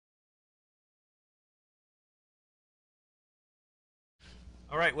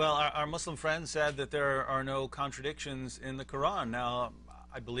All right, well, our Muslim friend said that there are no contradictions in the Quran. Now,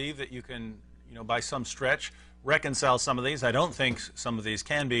 I believe that you can, by some stretch, reconcile some of these. I don't think some of these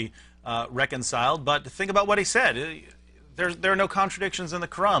can be reconciled, but think about what he said. There are no contradictions in the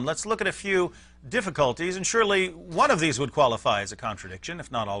Quran. Let's look at a few difficulties, and surely one of these would qualify as a contradiction,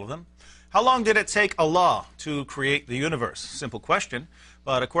 if not all of them. How long did it take Allah to create the universe? Simple question,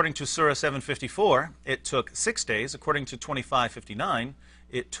 but according to Surah 754, it took 6 days. According to 2559,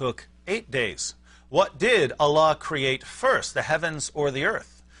 it took 8 days. What did Allah create first, the heavens or the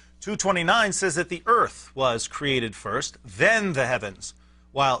earth? 229 says that the earth was created first, then the heavens,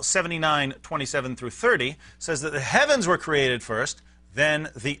 while 79:27 through 30 says that the heavens were created first, then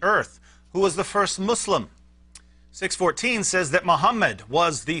the earth. Who was the first Muslim? 614 says that Muhammad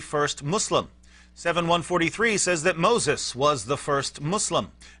was the first Muslim. 7143 says that Moses was the first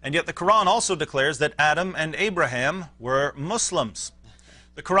Muslim. And yet the Quran also declares that Adam and Abraham were Muslims.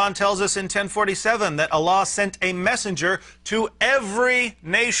 The Quran tells us in 1047 that Allah sent a messenger to every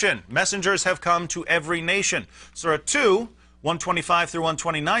nation. Messengers have come to every nation. Surah 2, 125 through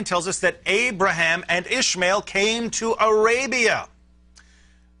 129 tells us that Abraham and Ishmael came to Arabia.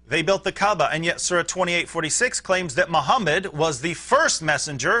 They built the Kaaba, and yet Surah 28:46 claims that Muhammad was the first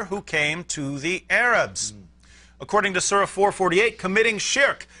messenger who came to the Arabs. According to Surah 448, committing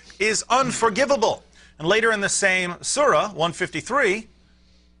shirk is unforgivable. And later in the same Surah, 153,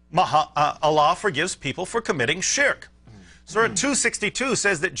 Allah forgives people for committing shirk. Surah 262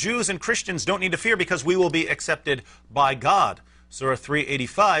 says that Jews and Christians don't need to fear because we will be accepted by God. Surah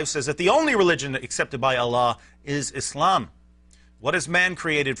 385 says that the only religion accepted by Allah is Islam. What is man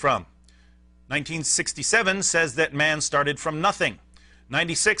created from? 1967 says that man started from nothing.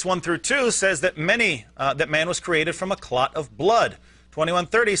 96, 1 through 2 says that that man was created from a clot of blood.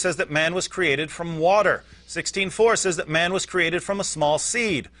 2130 says that man was created from water. 16:4 says that man was created from a small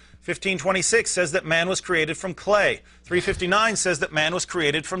seed. 1526 says that man was created from clay. 359 says that man was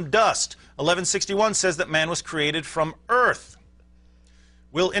created from dust. 1161 says that man was created from earth.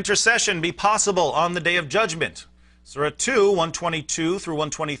 Will intercession be possible on the day of judgment? Surah 2, 122 through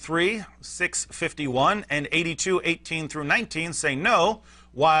 123, 651, and 82, 18 through 19 say no,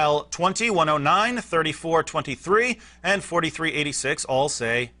 while 20, 109, 34, 23, and 43, 86 all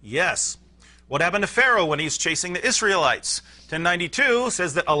say yes. What happened to Pharaoh when he's chasing the Israelites? 1092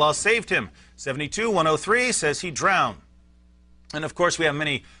 says that Allah saved him. 72, 103 says he drowned. And of course we have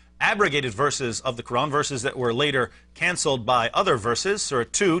many abrogated verses of the Quran, verses that were later canceled by other verses. Surah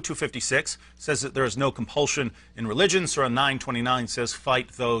 2, 256 says that there is no compulsion in religion. Surah 9:29 says,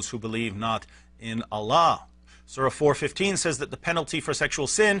 fight those who believe not in Allah. Surah 4:15 says that the penalty for sexual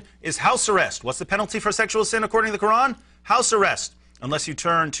sin is house arrest. What's the penalty for sexual sin according to the Quran? House arrest. Unless you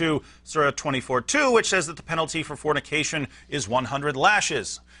turn to Surah 24:2, which says that the penalty for fornication is 100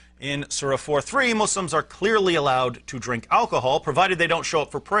 lashes. In Surah 4:3, Muslims are clearly allowed to drink alcohol, provided they don't show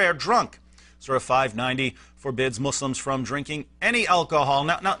up for prayer drunk. Surah 590 forbids Muslims from drinking any alcohol.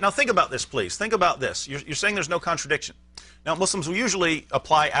 Now think about this, please. Think about this. You're saying there's no contradiction. Now, Muslims will usually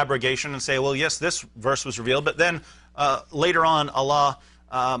apply abrogation and say, well, yes, this verse was revealed, but then later on,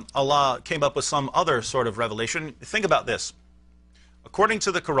 Allah came up with some other sort of revelation. Think about this. According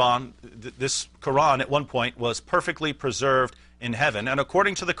to the Quran, this Quran at one point was perfectly preserved in heaven, and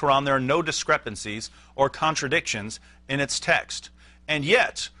according to the Quran, there are no discrepancies or contradictions in its text. And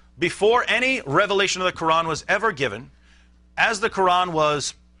yet, before any revelation of the Quran was ever given, as the Quran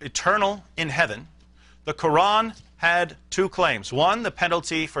was eternal in heaven, the Quran had two claims. One, the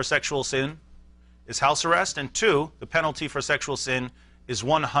penalty for sexual sin is house arrest, and two, the penalty for sexual sin is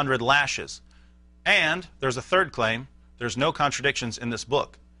 100 lashes. And there's a third claim. There's no contradictions in this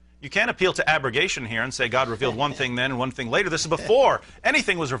book. You can't appeal to abrogation here and say God revealed one thing then and one thing later. This is before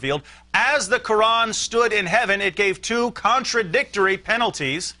anything was revealed. As the Quran stood in heaven, it gave two contradictory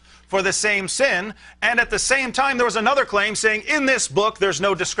penalties for the same sin, and at the same time there was another claim saying in this book there's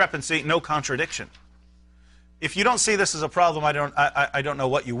no discrepancy, no contradiction. If you don't see this as a problem, I don't know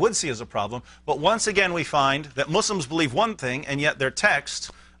what you would see as a problem, but once again we find that Muslims believe one thing and yet their text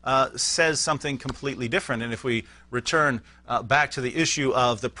says something completely different. And if we return back to the issue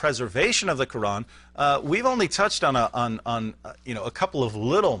of the preservation of the Quran, we've only touched on a couple of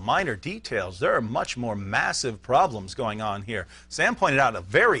little minor details. There are much more massive problems going on here. Sam pointed out a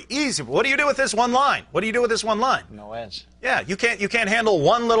very easy. What do you do with this one line? What do you do with this one line? No edge. Yeah, you can't handle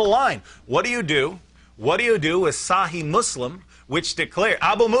one little line. What do you do? What do you do with Sahih Muslim, which declare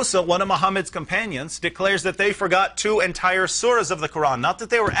Abu Musa, one of Muhammad's companions, declares that they forgot two entire surahs of the Quran. Not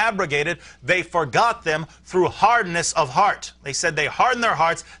that they were abrogated, they forgot them through hardness of heart. They said they hardened their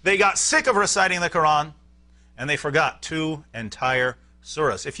hearts, they got sick of reciting the Quran, and they forgot two entire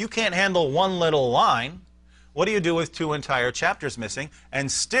surahs. If you can't handle one little line, what do you do with 2 entire chapters missing?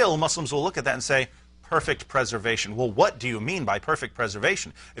 And still, Muslims will look at that and say, perfect preservation. Well, what do you mean by perfect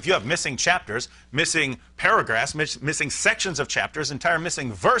preservation? If you have missing chapters, missing paragraphs, missing sections of chapters, entire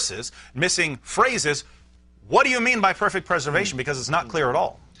missing verses, missing phrases, what do you mean by perfect preservation? Because it's not clear at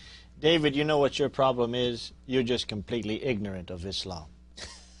all. David, you know what your problem is? You're just completely ignorant of Islam.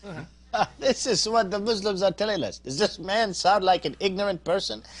 This is what the Muslims are telling us. Does this man sound like an ignorant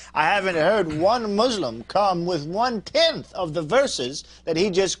person? I haven't heard one Muslim come with 1/10 of the verses that he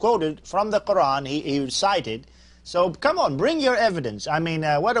just quoted from the Quran, he cited. So come on, bring your evidence. I mean,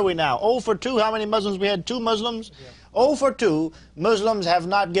 what are we now? 0 for 2? How many Muslims? We had 2 Muslims? Yeah. 0 for 2. Muslims have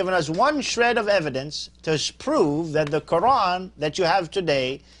not given us one shred of evidence to prove that the Quran that you have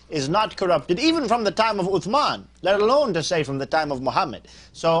today is not corrupted, even from the time of Uthman, let alone to say from the time of Muhammad.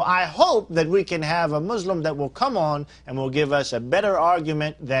 So I hope that we can have a Muslim that will come on and will give us a better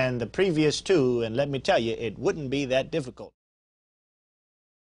argument than the previous 2, and let me tell you, it wouldn't be that difficult.